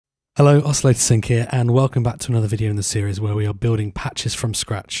Hello, Oscillator Sync here, and welcome back to another video in the series where we are building patches from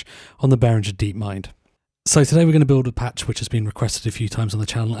scratch on the Behringer DeepMind. So today we're going to build a patch which has been requested a few times on the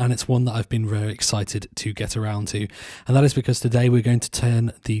channel, and it's one that I've been very excited to get around to, and that is because today we're going to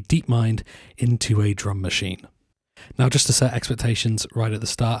turn the DeepMind into a drum machine. Now, just to set expectations right at the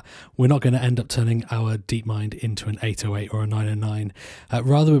start, we're not going to end up turning our DeepMind into an 808 or a 909.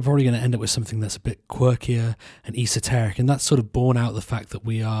 Rather, we're probably going to end up with something that's a bit quirkier and esoteric, and that's sort of borne out of the fact that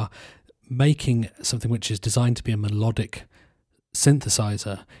we are making something which is designed to be a melodic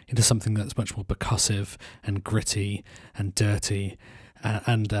synthesizer into something that's much more percussive and gritty and dirty,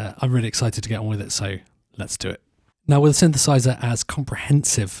 and I'm really excited to get on with it, so let's do it. Now, with a synthesizer as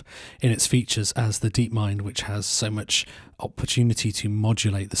comprehensive in its features as the DeepMind, which has so much opportunity to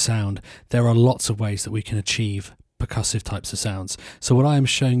modulate the sound, there are lots of ways that we can achieve percussive types of sounds. So what I am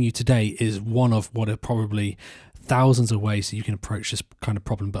showing you today is one of what are probably thousands of ways that you can approach this kind of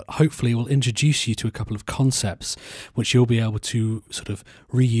problem, but hopefully it will introduce you to a couple of concepts which you'll be able to sort of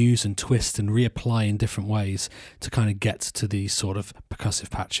reuse and twist and reapply in different ways to kind of get to these sort of percussive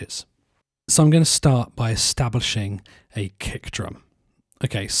patches. So I'm going to start by establishing a kick drum.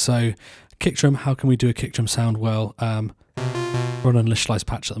 Okay, so kick drum, how can we do a kick drum sound? Well, we're on an initialized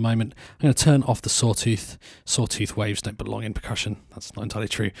patch at the moment. I'm going to turn off the sawtooth. Sawtooth waves don't belong in percussion. That's not entirely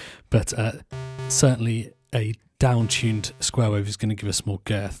true, but certainly a down-tuned square wave is going to give us more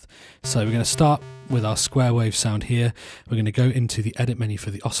girth. So we're going to start with our square wave sound here. We're going to go into the edit menu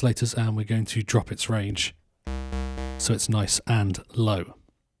for the oscillators, and we're going to drop its range so it's nice and low.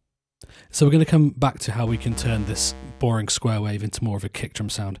 So we're going to come back to how we can turn this boring square wave into more of a kick drum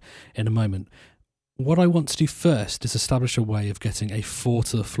sound in a moment. What I want to do first is establish a way of getting a 4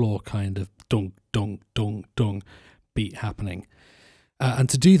 to the floor kind of dong, dong, dong, dong beat happening. And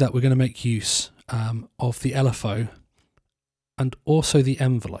to do that, we're going to make use of the LFO and also the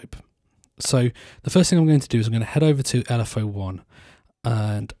envelope. So the first thing I'm going to do is I'm going to head over to LFO1,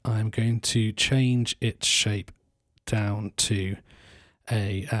 and I'm going to change its shape down to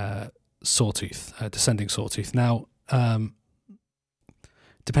a sawtooth, a descending sawtooth. Now,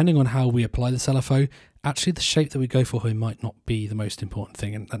 depending on how we apply this LFO, actually the shape that we go for here might not be the most important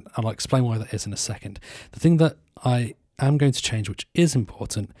thing, and I'll explain why that is in a second. The thing that I am going to change, which is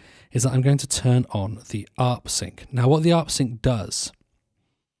important, is that I'm going to turn on the ARP sync. Now, what the ARP sync does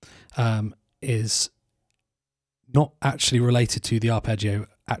is not actually related to the arpeggio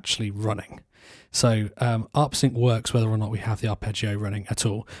actually running. So ARP sync works whether or not we have the arpeggio running at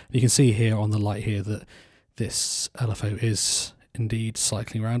all. You can see here on the light here that this LFO is indeed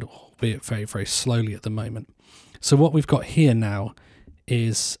cycling around, albeit very, very slowly at the moment. So what we've got here now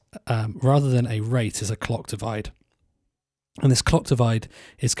is, rather than a rate, is a clock divide. And this clock divide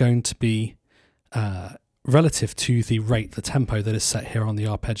is going to be relative to the rate, the tempo that is set here on the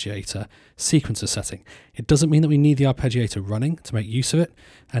arpeggiator sequencer setting. It doesn't mean that we need the arpeggiator running to make use of it.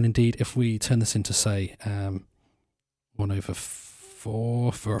 And indeed, if we turn this into, say,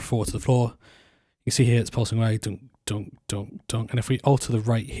 1/4 for a 4 to the floor, you see here it's pulsing away, dunk, dunk, dunk, dunk. And if we alter the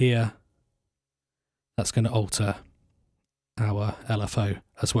rate here, that's going to alter our LFO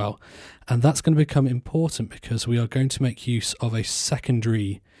as well. And that's going to become important because we are going to make use of a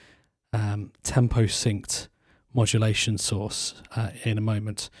secondary tempo synced modulation source in a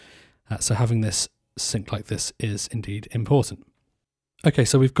moment. So having this sync like this is indeed important. Okay,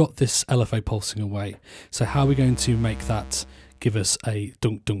 so we've got this LFO pulsing away. So how are we going to make that give us a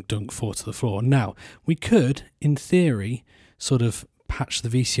dunk, dunk, dunk 4 to the floor? Now, we could, in theory, sort of patch the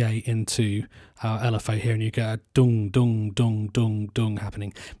VCA into our LFO here, and you get a dung, dung, dung, dung, dung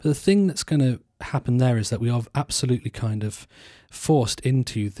happening. But the thing that's going to happen there is that we are absolutely kind of forced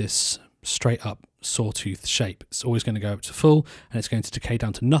into this straight up sawtooth shape. It's always going to go up to full, and it's going to decay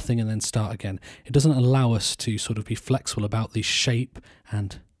down to nothing and then start again. It doesn't allow us to sort of be flexible about the shape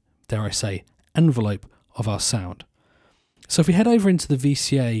and, dare I say, envelope of our sound. So if we head over into the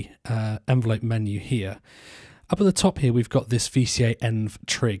VCA envelope menu here, up at the top here, we've got this VCA env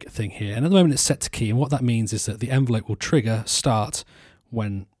trig thing here. And at the moment it's set to key. And what that means is that the envelope will trigger start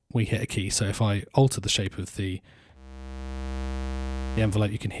when we hit a key. So if I alter the shape of the envelope,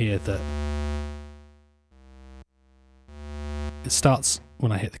 you can hear that it starts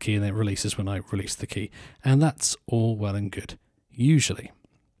when I hit the key and then it releases when I release the key. And that's all well and good, usually.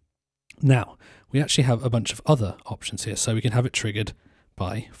 Now, we actually have a bunch of other options here. So we can have it triggered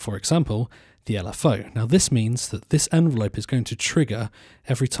by, for example, the LFO. Now this means that this envelope is going to trigger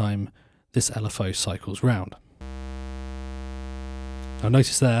every time this LFO cycles round. Now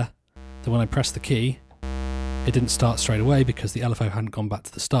notice there that when I press the key, it didn't start straight away because the LFO hadn't gone back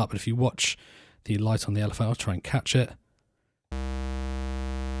to the start. But if you watch the light on the LFO, I'll try and catch it.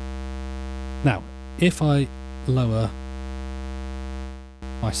 Now, if I lower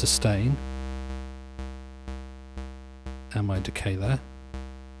my sustain and my decay there,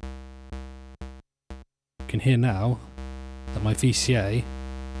 you can hear now that my VCA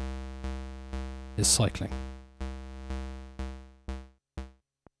is cycling.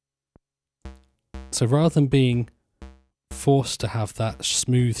 So rather than being forced to have that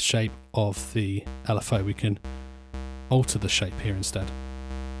smooth shape of the LFO, we can alter the shape here instead.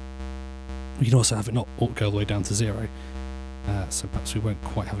 We can also have it not go all the way down to 0, so perhaps we won't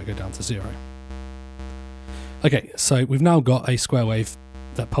quite have it go down to 0. Okay, so we've now got a square wave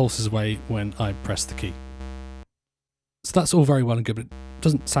that pulses away when I press the key. So that's all very well and good, but it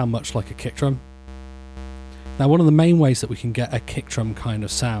doesn't sound much like a kick drum. Now, one of the main ways that we can get a kick drum kind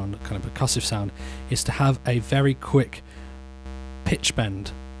of sound, kind of percussive sound, is to have a very quick pitch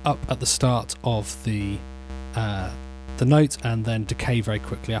bend up at the start of the note and then decay very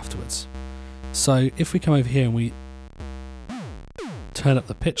quickly afterwards. So if we come over here and we turn up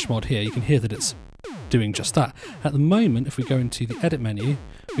the pitch mod here, you can hear that it's doing just that. At the moment, if we go into the edit menu,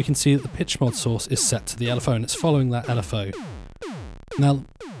 we can see that the pitch mod source is set to the LFO and it's following that LFO. Now,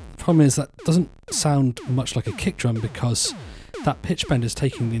 the problem is that doesn't sound much like a kick drum because that pitch bend is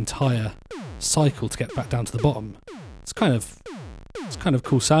taking the entire cycle to get back down to the bottom. It's kind of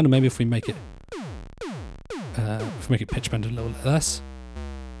cool sound, and maybe if we make it pitch bend a little less,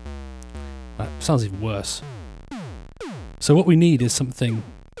 that sounds even worse. So what we need is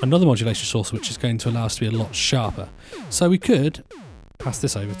another modulation source which is going to allow us to be a lot sharper. So we could pass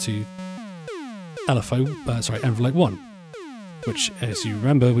this over to envelope 1, which, as you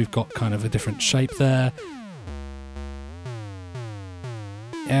remember, we've got kind of a different shape there.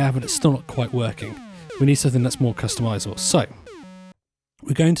 Yeah, but it's still not quite working. We need something that's more customizable. So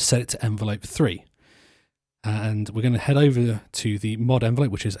we're going to set it to envelope 3. And we're going to head over to the mod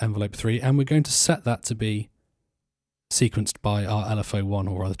envelope, which is envelope 3, and we're going to set that to be sequenced by our LFO1,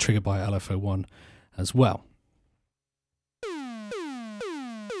 or rather triggered by LFO1 as well.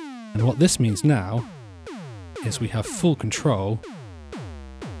 And what this means now is we have full control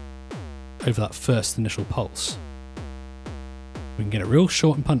over that first initial pulse. We can get it real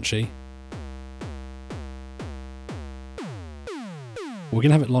short and punchy. We're going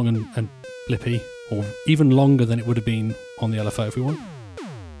to have it long and blippy, or even longer than it would have been on the LFO if we want.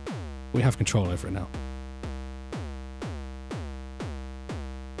 We have control over it now.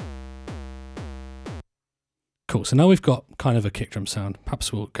 Cool, so now we've got kind of a kick drum sound.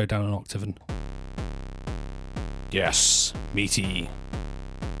 Perhaps we'll go down an octave and... Yes, meaty.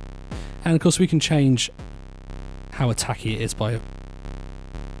 And of course we can change how attacky it is by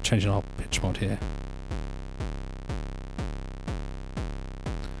changing our pitch mod here.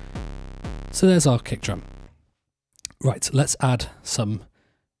 So there's our kick drum. Right, let's add some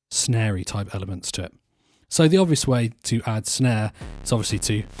snarey type elements to it. So the obvious way to add snare is obviously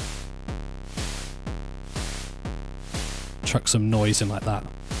to chuck some noise in like that.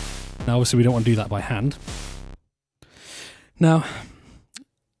 Now obviously we don't want to do that by hand. Now,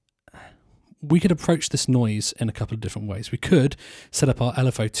 we could approach this noise in a couple of different ways. We could set up our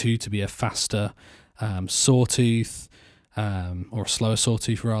LFO2 to be a faster sawtooth, or a slower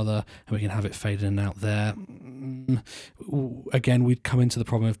sawtooth rather, and we can have it fade in and out there. Again, we'd come into the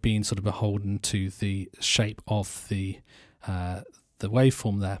problem of being sort of beholden to the shape of the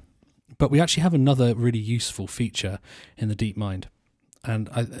waveform there. But we actually have another really useful feature in the DeepMind, and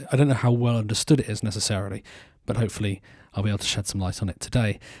I don't know how well understood it is necessarily, but hopefully I'll be able to shed some light on it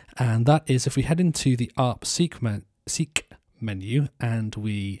today. And that is if we head into the ARP Seek menu and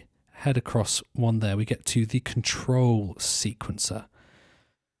we head across one there, we get to the control sequencer.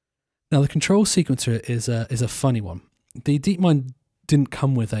 Now the control sequencer is a funny one. The DeepMind didn't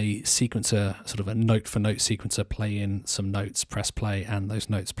come with a sequencer, sort of a note for note sequencer, play in some notes, press play, and those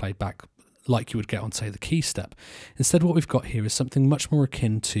notes played back like you would get on, say, the key step. Instead, what we've got here is something much more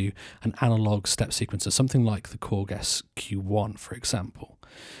akin to an analog step sequencer, something like the Korg SQ1, for example.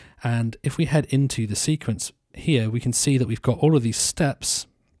 And if we head into the sequence here, we can see that we've got all of these steps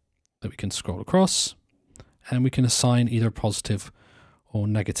that we can scroll across, and we can assign either a positive or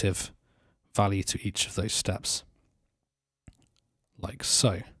negative value to each of those steps, like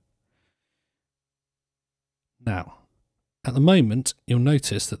so. Now, at the moment, you'll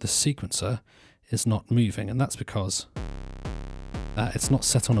notice that the sequencer is not moving, and that's because it's not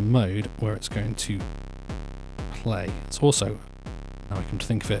set on a mode where it's going to play. It's also, now I can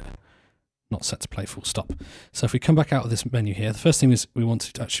think of it, not set to play full stop. So if we come back out of this menu here, the first thing is we want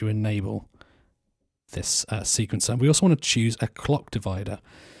to actually enable this sequencer. We also want to choose a clock divider.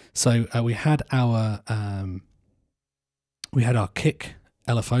 So we had our kick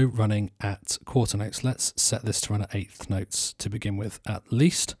LFO running at quarter notes. Let's set this to run at eighth notes to begin with at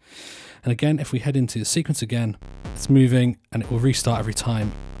least. And again, if we head into the sequence again, it's moving and it will restart every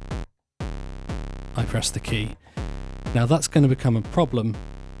time I press the key. Now that's going to become a problem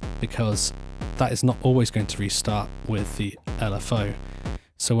because that is not always going to restart with the LFO.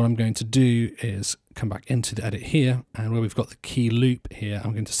 So what I'm going to do is come back into the edit here, and where we've got the key loop here,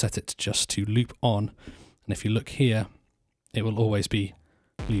 I'm going to set it to just to loop on. And if you look here, it will always be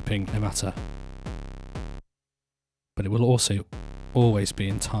looping no matter. But it will also always be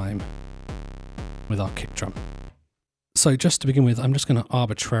in time with our kick drum. So just to begin with, I'm just going to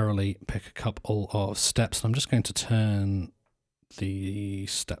arbitrarily pick a couple of steps. I'm just going to turn the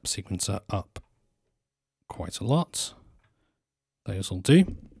step sequencer up quite a lot. Those will do.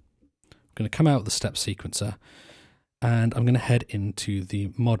 I'm going to come out of the step sequencer and I'm going to head into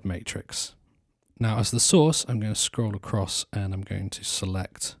the mod matrix. Now as the source, I'm going to scroll across and I'm going to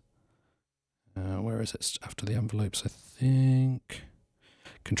select, where is it? After the envelopes, I think.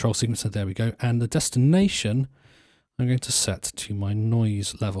 Control sequencer, there we go. And the destination, I'm going to set to my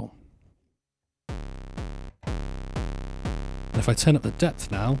noise level. And if I turn up the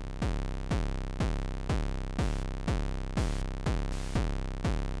depth now,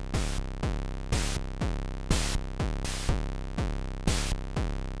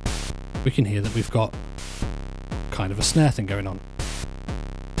 we can hear that we've got kind of a snare thing going on.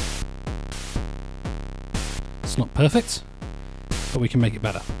 It's not perfect, but we can make it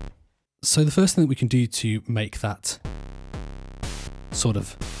better. So the first thing that we can do to make that sort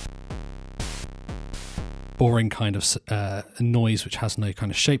of boring kind of noise which has no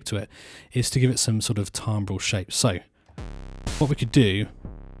kind of shape to it is to give it some sort of timbral shape. So what we could do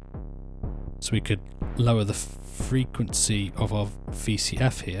is we could lower the frequency of our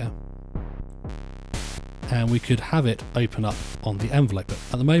VCF here, and we could have it open up on the envelope. But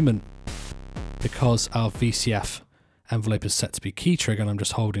at the moment, because our VCF envelope is set to be key trigger and I'm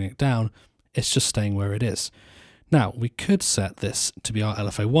just holding it down, it's just staying where it is. Now, we could set this to be our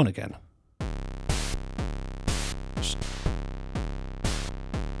LFO1 again.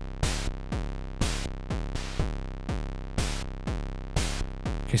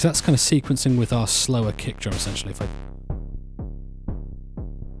 Okay, so that's kind of sequencing with our slower kick drum essentially. If I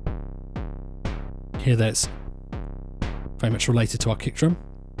hear that it's very much related to our kick drum.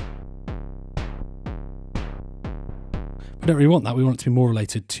 We don't really want that, we want it to be more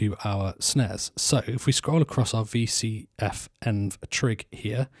related to our snares. So if we scroll across our VCF env trig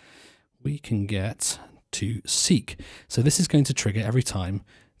here, we can get to seek. So this is going to trigger every time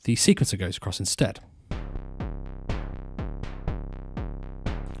the sequencer goes across instead.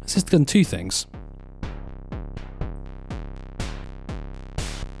 This has done two things.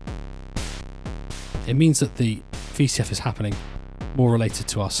 It means that the VCF is happening more related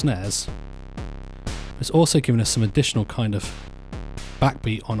to our snares. It's also given us some additional kind of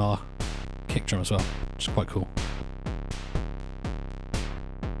backbeat on our kick drum as well, which is quite cool.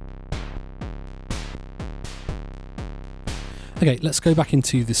 Okay, let's go back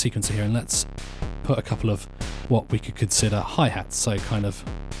into the sequencer here and let's put a couple of what we could consider hi-hats, so kind of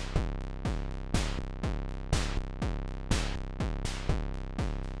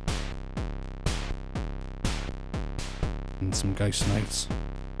and some ghost notes.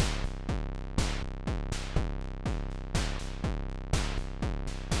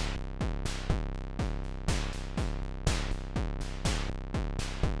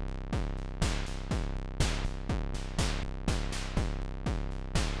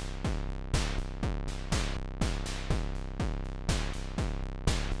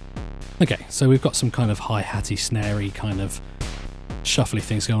 Okay, so we've got some kind of hi-hatty, snarey, kind of shuffly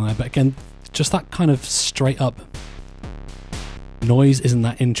things going on there, but again, just that kind of straight up noise isn't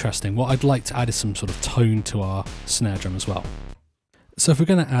that interesting. What I'd like to add is some sort of tone to our snare drum as well. So if we're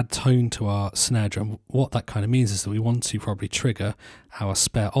going to add tone to our snare drum, what that kind of means is that we want to probably trigger our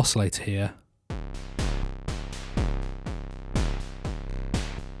spare oscillator here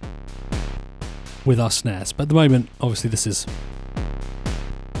with our snares. But at the moment, obviously this is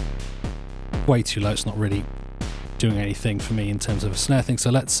way too low, it's not really doing anything for me in terms of a snare thing. So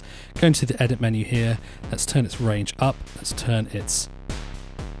let's go into the edit menu here, let's turn its range up, let's turn its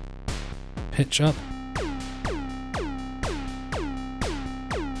pitch up.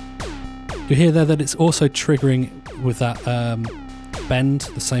 You hear there that it's also triggering with that bend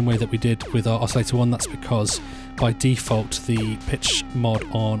the same way that we did with our oscillator 1. That's because by default the pitch mod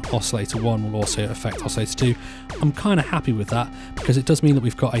on oscillator 1 will also affect oscillator 2. I'm kind of happy with that because it does mean that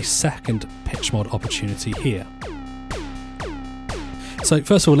we've got a second pitch mod opportunity here. So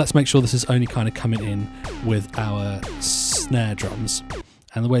first of all, let's make sure this is only kind of coming in with our snare drums.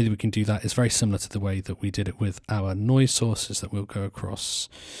 And the way that we can do that is very similar to the way that we did it with our noise sources, that we'll go across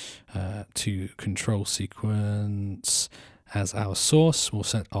to control sequence as our source. We'll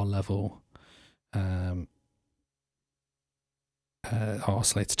set our level, our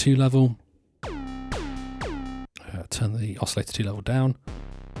oscillator 2 level, turn the oscillator 2 level down,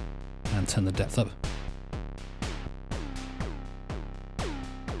 and turn the depth up.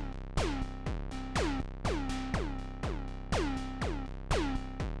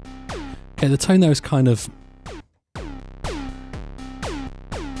 Okay, the tone there is kind of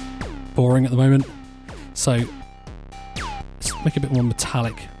boring at the moment, so let's make it a bit more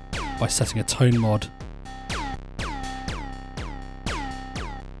metallic by setting a tone mod.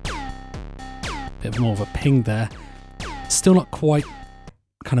 Bit more of a ping there. Still not quite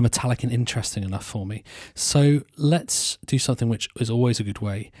kind of metallic and interesting enough for me. So let's do something which is always a good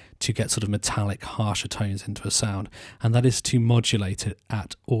way to get sort of metallic, harsher tones into a sound, and that is to modulate it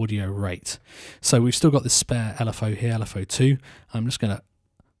at audio rate. So we've still got this spare LFO here, LFO2. I'm just going to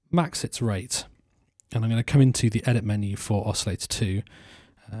max its rate, and I'm going to come into the edit menu for oscillator 2,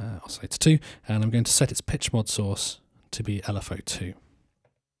 and I'm going to set its pitch mod source to be LFO2.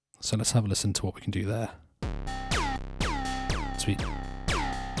 So let's have a listen to what we can do there. Sweet.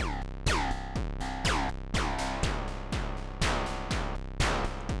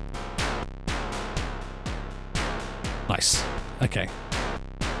 Nice. Okay.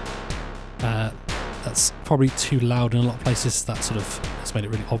 That's probably too loud in a lot of places. That sort of has made it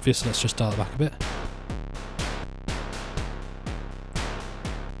really obvious. Let's just dial it back a bit.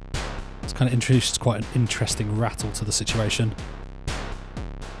 It's kind of introduced quite an interesting rattle to the situation.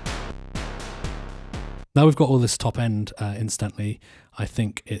 Now we've got all this top end, incidentally, I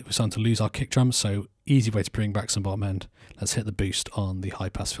think it was starting to lose our kick drum, so easy way to bring back some bottom end. Let's hit the boost on the high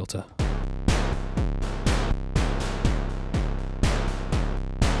pass filter.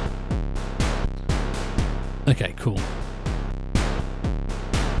 Okay, cool.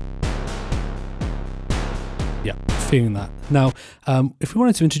 Yeah, feeling that. Now, if we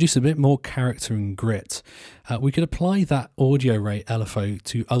wanted to introduce a bit more character and grit, we could apply that audio rate LFO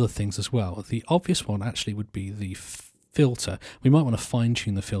to other things as well. The obvious one actually would be the filter. We might want to fine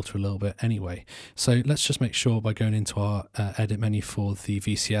tune the filter a little bit anyway. So let's just make sure by going into our edit menu for the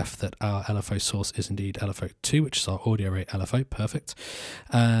VCF that our LFO source is indeed LFO2, which is our audio rate LFO. Perfect.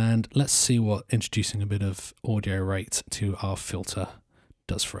 And let's see what introducing a bit of audio rate to our filter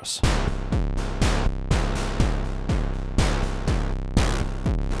does for us.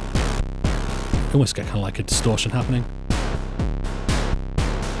 You almost get kind of like a distortion happening.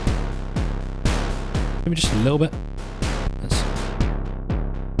 Maybe just a little bit.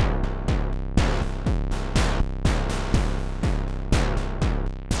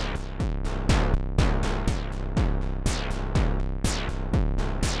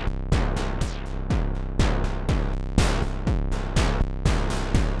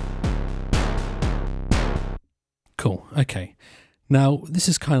 Cool. Okay. Now this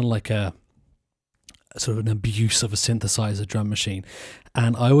is kind of like a sort of an abuse of a synthesizer drum machine,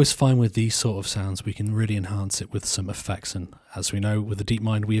 and I always find with these sort of sounds we can really enhance it with some effects, and as we know with the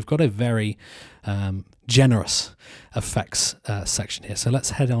DeepMind we've got a very generous effects section here. So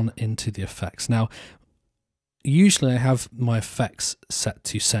let's head on into the effects. Now usually I have my effects set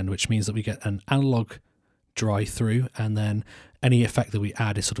to send, which means that we get an analog dry through, and then any effect that we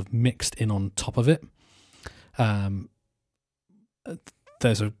add is sort of mixed in on top of it.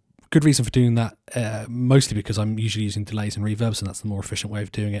 There's a good reason for doing that, mostly because I'm usually using delays and reverbs, and that's the more efficient way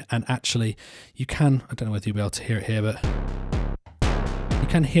of doing it. And actually you can, I don't know whether you'll be able to hear it here, but you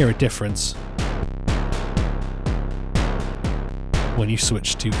can hear a difference when you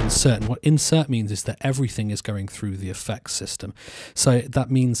switch to insert. And what insert means is that everything is going through the effects system. So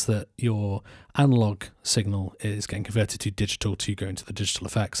that means that your analog signal is getting converted to digital to go into the digital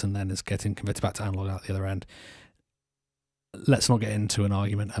effects, and then is getting converted back to analog out the other end. Let's not get into an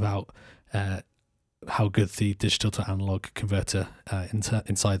argument about how good the digital to analog converter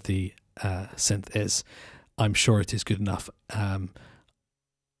inside the synth is. I'm sure it is good enough. I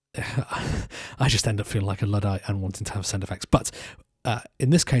just end up feeling like a Luddite and wanting to have sound effects. But in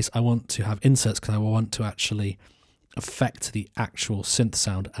this case, I want to have inserts because I want to actually affect the actual synth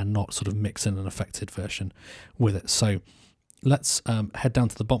sound and not sort of mix in an affected version with it. So let's head down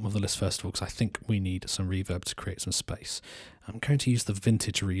to the bottom of the list first of all, because I think we need some reverb to create some space. I'm going to use the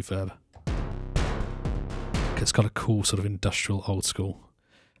vintage reverb. It's got a cool sort of industrial old school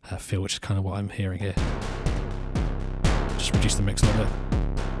feel, which is kind of what I'm hearing here. Just reduce the mix a little bit.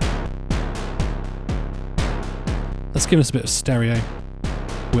 Let's give us a bit of stereo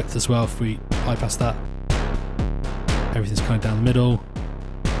width as well if we bypass that. Everything's kind of down the middle.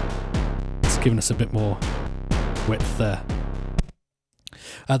 giving us a bit more width there.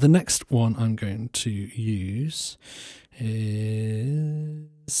 The next one I'm going to use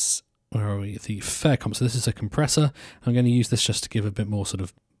is, where are we? The fair comp. So this is a compressor. I'm going to use this just to give a bit more sort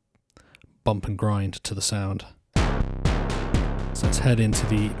of bump and grind to the sound. So let's head into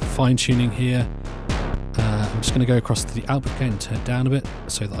the fine tuning here. I'm just going to go across to the output gain and turn it down a bit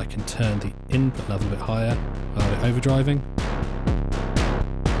so that I can turn the input level a bit higher without it overdriving.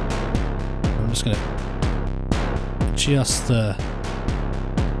 I'm just going to adjust the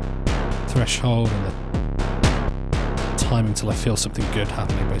threshold and the timing until I feel something good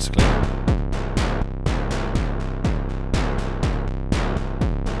happening, basically.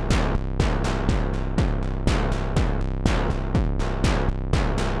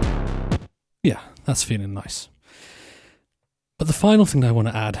 Yeah, that's feeling nice. But the final thing that I want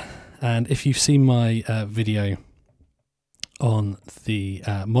to add, and if you've seen my video on the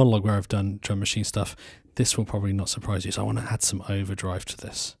monologue where I've done drum machine stuff, this will probably not surprise you. So I want to add some overdrive to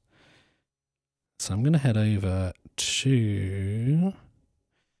this. So I'm going to head over to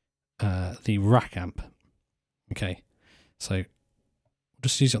the rack amp. Okay, so we'll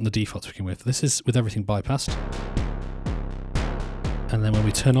just use it on the default to begin with. This is with everything bypassed. And then when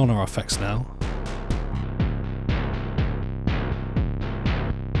we turn on our effects now,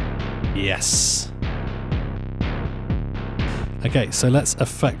 yes. Okay, so let's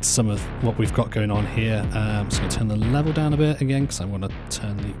affect some of what we've got going on here. I'm just going to turn the level down a bit again because I want to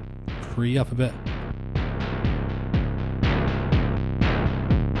turn the pre up a bit.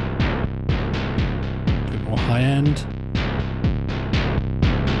 A bit more high end.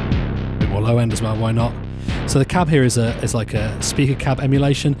 A bit more low end as well, why not? So the cab here is like a speaker cab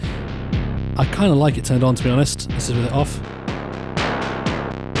emulation. I kind of like it turned on, to be honest. This is with it off.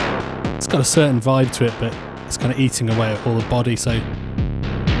 It's got a certain vibe to it, but it's kind of eating away at all the body. So,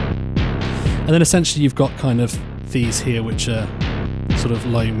 and then essentially you've got kind of these here, which are sort of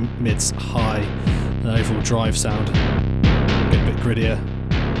low, mids, high, and overall drive sound a bit grittier.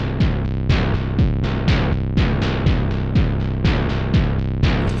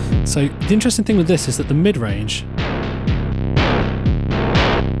 So the interesting thing with this is that the mid-range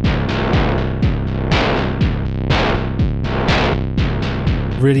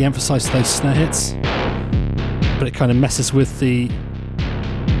really emphasises those snare hits, but it kind of messes with the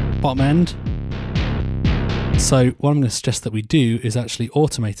bottom end. So what I'm going to suggest that we do is actually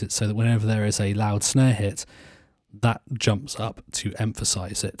automate it so that whenever there is a loud snare hit, that jumps up to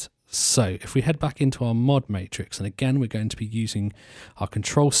emphasize it. So if we head back into our mod matrix, and again we're going to be using our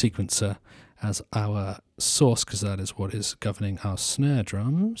control sequencer as our source because that is what is governing our snare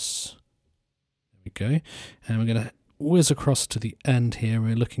drums. There we go. And we're going to whiz across to the end here.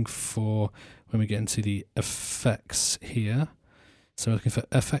 We're looking for, when we get into the effects here, so we're looking for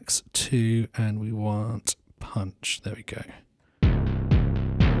FX2 and we want punch. There we go.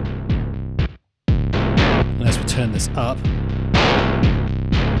 And as we turn this up,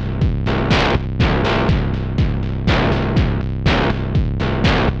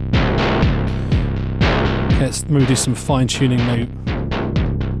 let's maybe do some fine tuning, maybe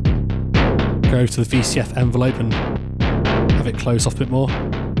go to the VCF envelope and have it close off a bit more.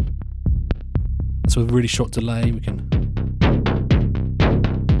 So with a really short delay we can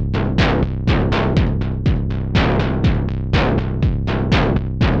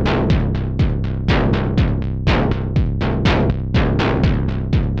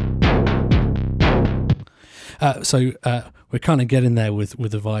we're kind of getting there with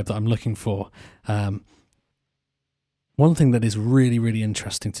the vibe that I'm looking for. One thing that is really, really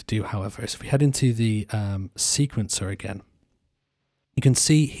interesting to do, however, is if we head into the sequencer again, you can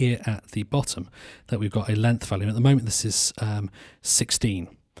see here at the bottom that we've got a length value. At the moment, this is 16.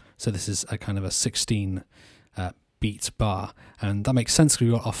 So this is a kind of a 16 beat bar. And that makes sense because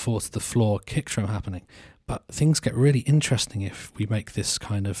we've got our 4 to the floor kick drum happening. But things get really interesting if we make this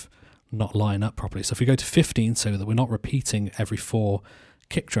kind of not line up properly. So if we go to 15 so that we're not repeating every 4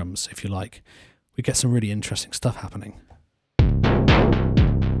 kick drums, if you like, we get some really interesting stuff happening.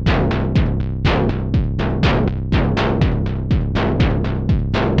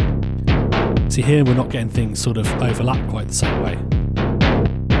 See here we're not getting things sort of overlap quite the same way.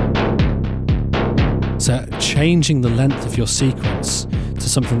 So changing the length of your sequence to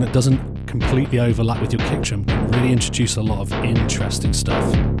something that doesn't completely overlap with your kick drum can really introduce a lot of interesting stuff.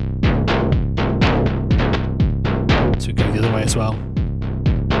 So we go the other way as well.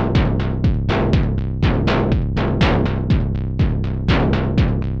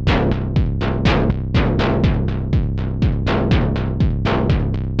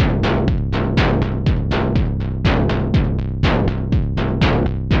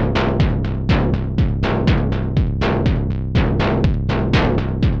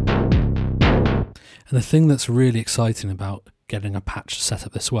 And the thing that's really exciting about getting a patch set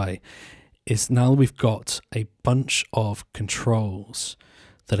up this way is now we've got a bunch of controls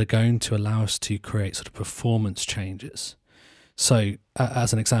that are going to allow us to create sort of performance changes. So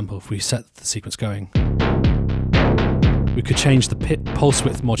as an example, if we set the sequence going, we could change the pulse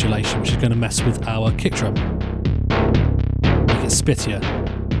width modulation, which is going to mess with our kick drum, make it spittier,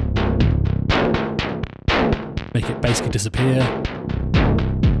 make it basically disappear.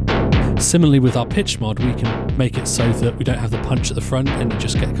 Similarly with our pitch mod, we can make it so that we don't have the punch at the front and you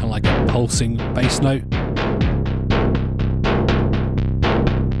just get kind of like a pulsing bass note.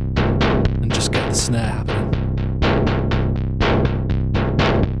 And just get the snare happening.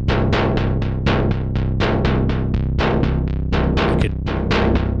 We could...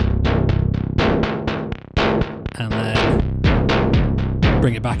 And then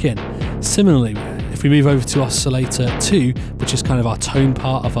bring it back in. Similarly, if we move over to oscillator 2, which is kind of our tone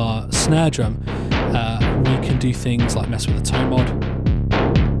part of our snare drum, we can do things like mess with the tone mod.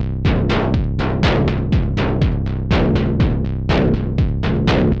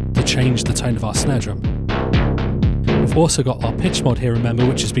 To change the tone of our snare drum. We've also got our pitch mod here, remember,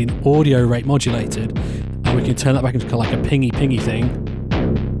 which has been audio rate modulated, and we can turn that back into kind of like a pingy thing.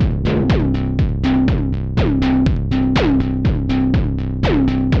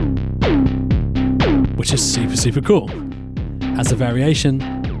 Which is super, super cool. As a variation,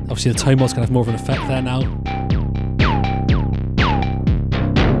 obviously the tone mod's going to have more of an effect there now.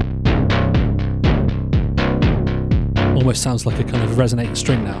 Almost sounds like a kind of resonating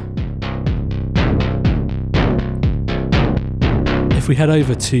string now. If we head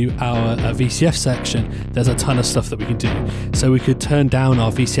over to our VCF section, there's a ton of stuff that we can do. So we could turn down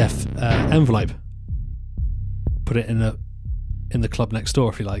our VCF envelope, put it in the club next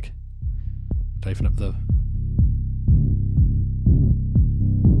door if you like. Open up the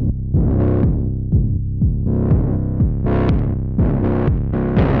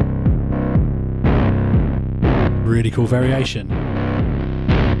really cool variation.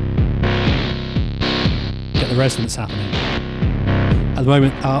 Get the resonance happening. At the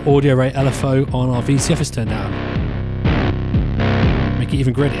moment, our audio rate LFO on our VCF is turned down. Make it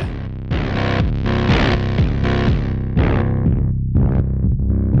even grittier.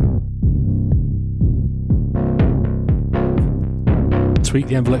 Tweak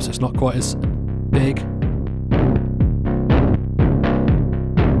the envelope so it's not quite as big.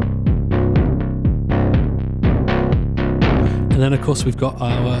 And then of course we've got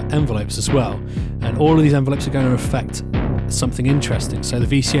our envelopes as well, and all of these envelopes are going to affect something interesting. So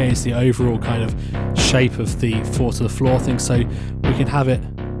the VCA is the overall kind of shape of the 4 to the floor thing, so we can have it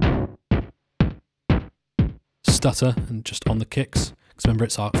stutter and just on the kicks, because remember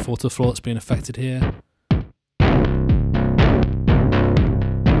it's our 4 to the floor that's being affected here.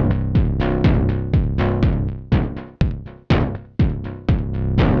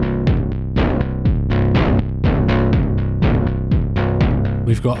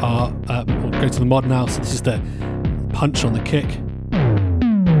 We've got our, we'll go to the mod now, so this is the punch on the kick.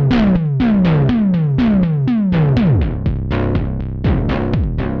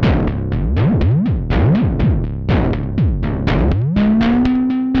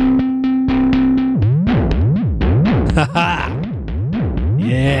 Haha!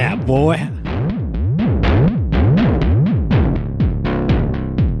 Yeah, boy!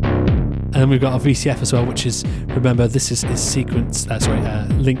 And then we've got our VCF as well, which is, remember, this is sequence,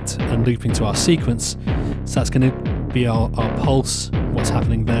 linked and looping to our sequence. So that's going to be our pulse, what's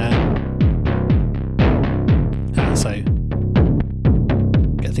happening there. So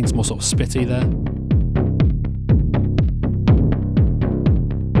get things more sort of spitty there.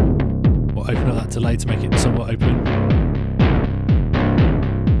 We'll open up that delay to make it somewhat open.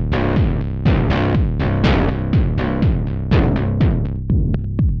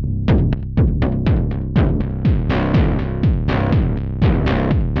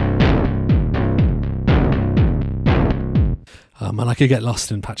 And I could get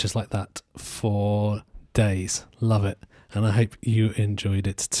lost in patches like that for days. Love it. And I hope you enjoyed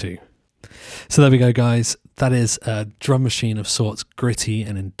it too. So there we go, guys. That is a drum machine of sorts, gritty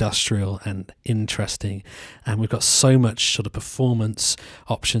and industrial and interesting. And we've got so much sort of performance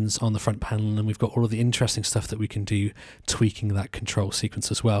options on the front panel, and we've got all of the interesting stuff that we can do tweaking that control sequence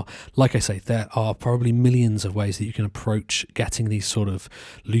as well. Like I say, there are probably millions of ways that you can approach getting these sort of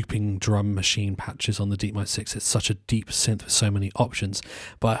looping drum machine patches on the DeepMind 6. It's such a deep synth with so many options.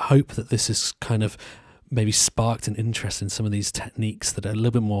 But I hope that this is kind of maybe sparked an interest in some of these techniques that are a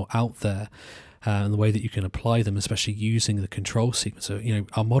little bit more out there, and the way that you can apply them, especially using the control sequence. So, you know,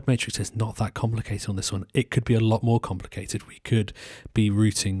 our mod matrix is not that complicated on this one. It could be a lot more complicated. We could be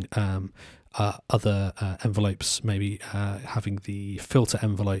routing other envelopes, maybe having the filter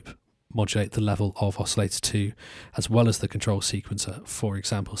envelope modulate the level of oscillator 2 as well as the control sequencer, for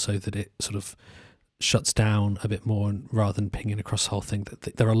example, so that it sort of shuts down a bit more and rather than pinging across the whole thing.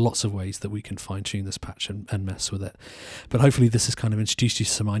 There are lots of ways that we can fine-tune this patch and mess with it. But hopefully this has kind of introduced you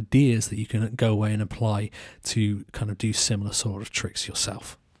to some ideas that you can go away and apply to kind of do similar sort of tricks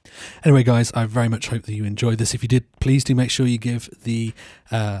yourself. Anyway, guys, I very much hope that you enjoyed this. If you did, please do make sure you give the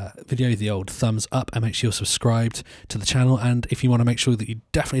video the old thumbs up and make sure you're subscribed to the channel. And if you want to make sure that you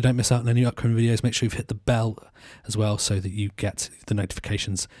definitely don't miss out on any upcoming videos, make sure you've hit the bell as well so that you get the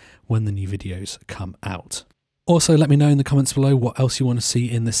notifications when the new videos come out. Also, let me know in the comments below what else you want to see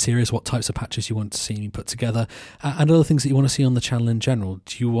in this series, what types of patches you want to see me put together, and other things that you want to see on the channel in general.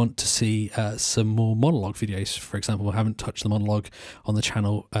 Do you want to see some more monologue videos? For example, I haven't touched the monologue on the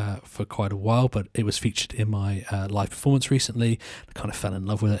channel for quite a while, but it was featured in my live performance recently. I kind of fell in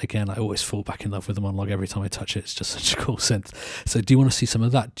love with it again. I always fall back in love with the monologue every time I touch it. It's just such a cool synth. So do you want to see some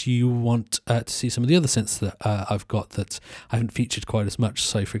of that? Do you want to see some of the other synths that I've got that I haven't featured quite as much?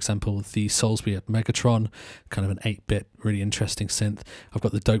 So, for example, the Soulsby at Megatron, kind of an 8-bit, really interesting synth. I've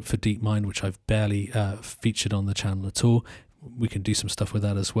got the Dope for DeepMind, which I've barely featured on the channel at all. We can do some stuff with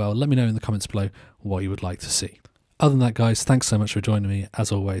that as well. Let me know in the comments below what you would like to see. Other than that, guys, thanks so much for joining me.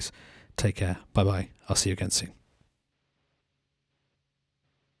 As always, take care. Bye-bye. I'll see you again soon.